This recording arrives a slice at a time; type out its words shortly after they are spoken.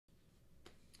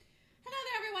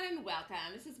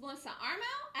welcome. This is Melissa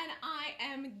Armo, and I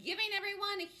am giving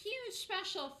everyone a huge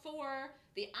special for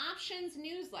the options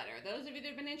newsletter. Those of you that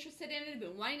have been interested in it, have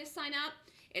been wanting to sign up.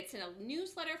 It's a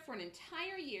newsletter for an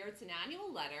entire year. It's an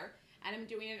annual letter, and I'm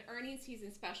doing an earnings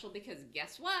season special because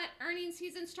guess what? Earnings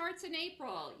season starts in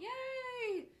April.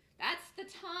 Yay! That's the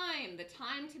time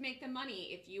to make the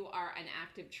money if you are an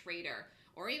active trader,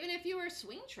 or even if you are a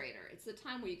swing trader. It's the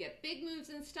time where you get big moves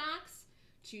in stocks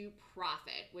to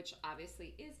profit, which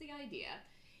obviously is the idea.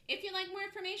 If you'd like more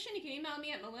information, you can email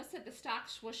me at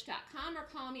melissa@thestockswoosh.com or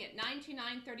call me at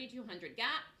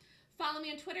 929-3200-GAP. Follow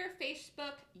me on Twitter,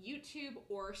 Facebook, YouTube,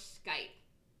 or Skype.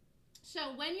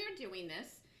 So when you're doing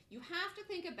this, you have to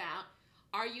think about,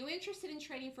 are you interested in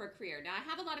trading for a career? Now, I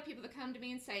have a lot of people that come to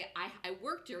me and say, I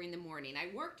work during the morning,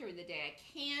 I work during the day, I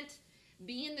can't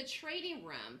be in the trading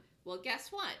room. Well,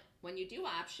 guess what? When you do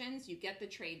options, you get the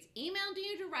trades emailed to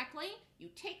you directly, you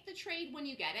take the trade when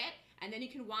you get it, and then you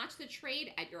can watch the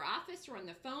trade at your office or on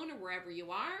the phone or wherever you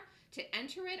are to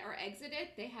enter it or exit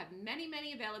it. They have many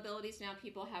availabilities now.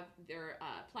 People have their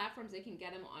platforms. They can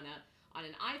get them on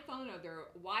an iPhone or their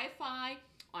Wi-Fi,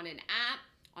 on an app,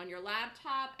 on your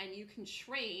laptop, and you can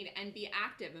trade and be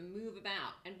active and move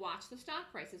about and watch the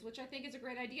stock prices, which I think is a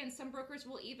great idea. And some brokers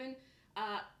will even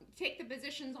take the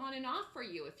positions on and off for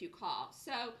you if you call.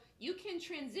 So you can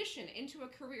transition into a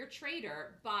career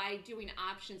trader by doing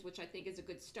options, which I think is a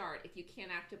good start if you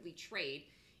can't actively trade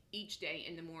each day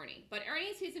in the morning. But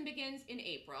earnings season begins in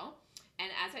April, and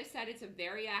as I said, it's a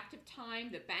very active time.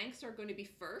 The banks are going to be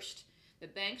first. The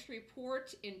banks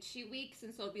report in 2 weeks,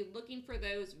 and so I'll be looking for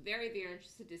those. Very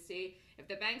interested to see if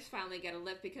the banks finally get a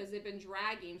lift, because they've been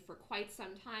dragging for quite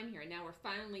some time here. Now we're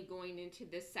finally going into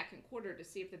this second quarter to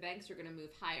see if the banks are going to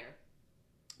move higher.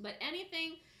 But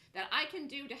anything that I can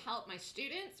do to help my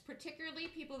students, particularly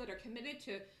people that are committed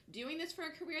to doing this for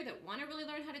a career, that want to really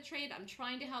learn how to trade, I'm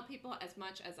trying to help people as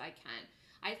much as I can.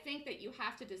 I think that you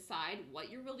have to decide what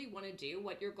you really want to do,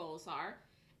 what your goals are.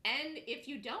 And if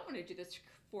you don't want to do this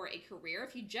for a career,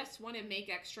 if you just want to make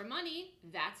extra money,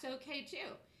 that's okay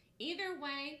too. Either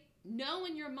way, know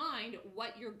in your mind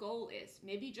what your goal is.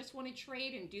 Maybe you just want to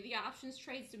trade and do the options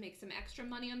trades to make some extra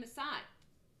money on the side.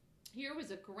 Here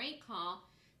was a great call.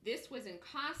 This was in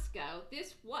Costco.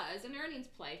 This was an earnings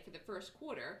play for the first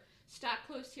quarter. Stock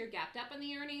closed here, gapped up on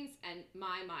the earnings, and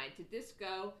my, did this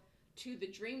go to the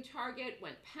dream target,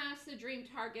 went past the dream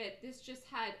target. This just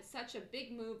had such a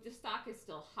big move. The stock is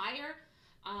still higher.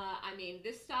 I mean,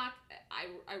 this stock,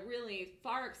 I really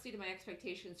far exceeded my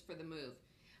expectations for the move.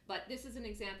 But this is an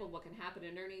example of what can happen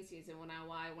in earnings season,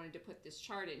 why I wanted to put this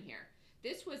chart in here.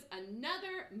 This was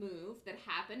another move that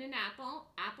happened in Apple.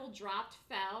 Apple dropped,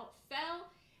 fell,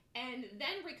 and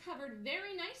then recovered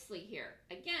very nicely here.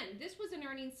 Again, this was an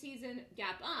earnings season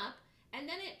gap up, and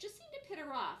then it just seemed to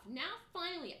peter off. Now,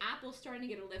 finally, Apple's starting to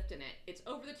get a lift in it. It's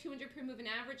over the 200 per moving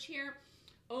average here,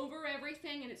 over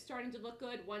everything, and it's starting to look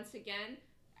good once again.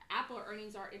 Apple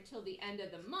earnings are until the end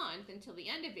of the month, until the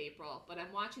end of April, but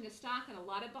I'm watching the stock, and a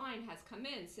lot of buying has come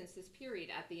in since this period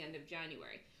at the end of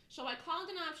January. So I called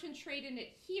an option trade in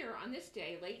it here on this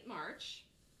day, late March.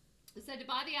 I said to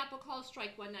buy the Apple call,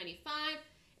 strike 195,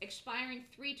 expiring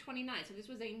 329. So this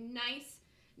was a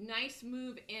nice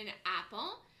move in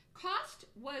Apple. Cost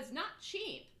was not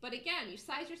cheap, but again, you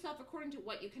size yourself according to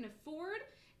what you can afford.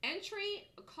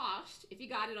 Entry cost, if you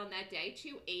got it on that day,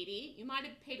 $280. You might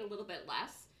have paid a little bit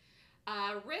less.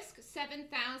 Risk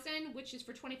 $7,000, which is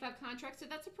for 25 contracts, so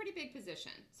that's a pretty big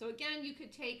position. So again, you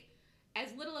could take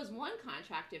as little as one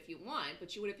contract if you want,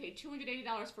 but you would have paid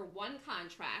 $280 for one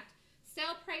contract.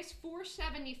 Sell price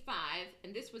 $475,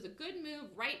 and this was a good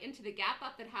move right into the gap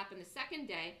up that happened the second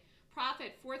day.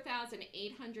 Profit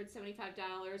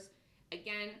 $4,875.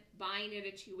 Again, buying it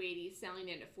at $280, selling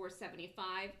it at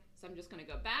 $475. So I'm just going to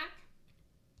go back.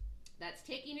 That's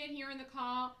taking it here in the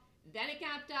call. Then it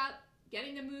gapped up,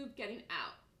 getting the move, getting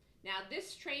out. Now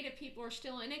this trade, if people are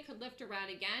still in it, could lift around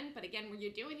again. But again, when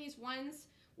you're doing these ones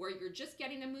where you're just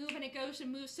getting the move and it goes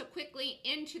and moves so quickly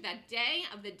into that day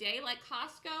of the day like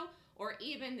Costco, or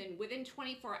even then within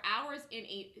 24 hours in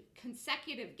a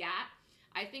consecutive gap,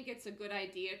 I think it's a good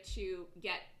idea to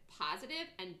get positive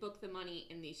and book the money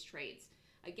in these trades.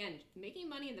 Again, making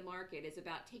money in the market is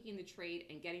about taking the trade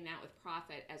and getting out with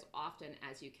profit as often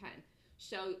as you can.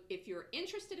 So if you're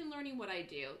interested in learning what I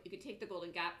do, you can take the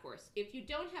Golden Gap course. If you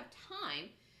don't have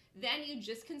time, then you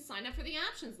just can sign up for the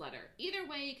options letter. Either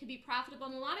way, you can be profitable.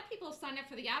 And a lot of people have signed up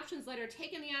for the options letter,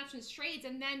 taken the options trades,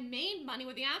 and then made money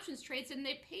with the options trades, and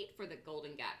they paid for the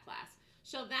Golden Gap class.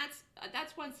 So that's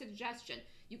one suggestion.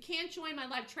 You can't join my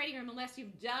live trading room unless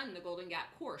you've done the Golden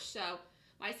Gap course. So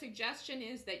my suggestion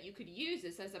is that you could use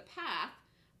this as a path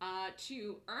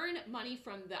to earn money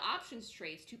from the options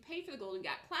trades to pay for the Golden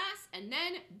Gap class, and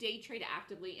then day trade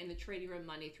actively in the trading room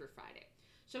Monday through Friday.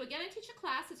 So again, I teach a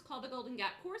class. It's called the Golden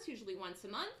Gap course, usually once a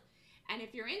month. And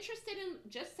if you're interested in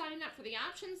just signing up for the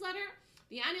options letter,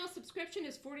 the annual subscription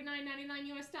is $49.99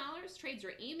 US. Trades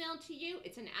are emailed to you.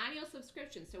 It's an annual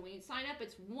subscription. So when you sign up,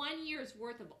 it's 1 year's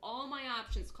worth of all my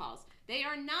options calls. They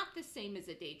are not the same as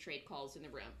the day trade calls in the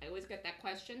room. I always get that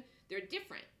question. They're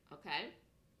different, okay?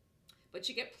 But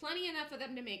you get plenty enough of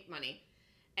them to make money.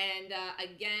 And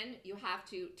again, you have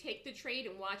to take the trade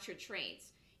and watch your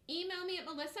trades. Email me at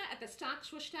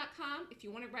melissa@thestockswoosh.com if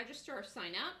you want to register or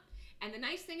sign up. And the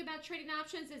nice thing about trading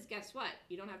options is, guess what?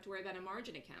 You don't have to worry about a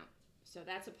margin account. So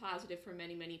that's a positive for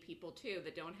many, many people too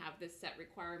that don't have the set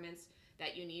requirements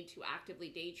that you need to actively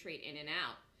day trade in and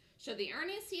out. So the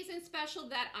earnings season special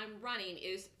that I'm running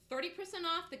is 30%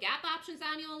 off the Gap Options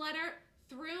annual letter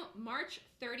through March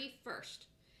 31st.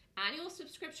 Annual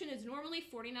subscription is normally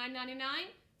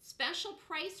 $49.99. Special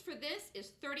price for this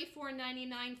is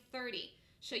 $34.99.30.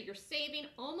 So you're saving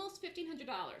almost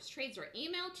 $1,500. Trades are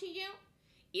emailed to you.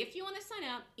 If you want to sign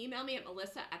up, email me at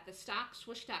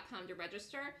melissa@thestockswoosh.com to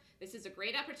register. This is a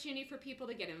great opportunity for people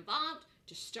to get involved,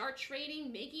 to start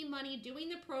trading, making money, doing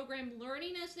the program,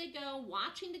 learning as they go,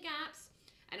 watching the gaps.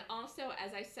 And also,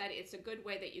 as I said, it's a good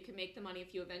way that you can make the money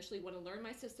if you eventually want to learn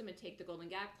my system and take the Golden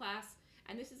Gap class.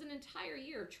 And this is an entire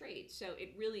year of trade, so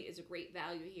it really is a great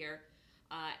value here.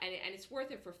 And it's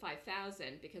worth it for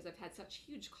 $5,000 because I've had such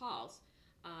huge calls.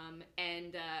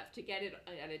 And to get it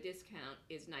at a discount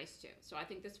is nice too. So I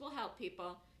think this will help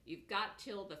people. You've got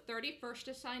till the 31st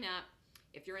to sign up.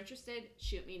 If you're interested,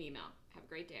 shoot me an email. Have a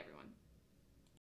great day, everyone.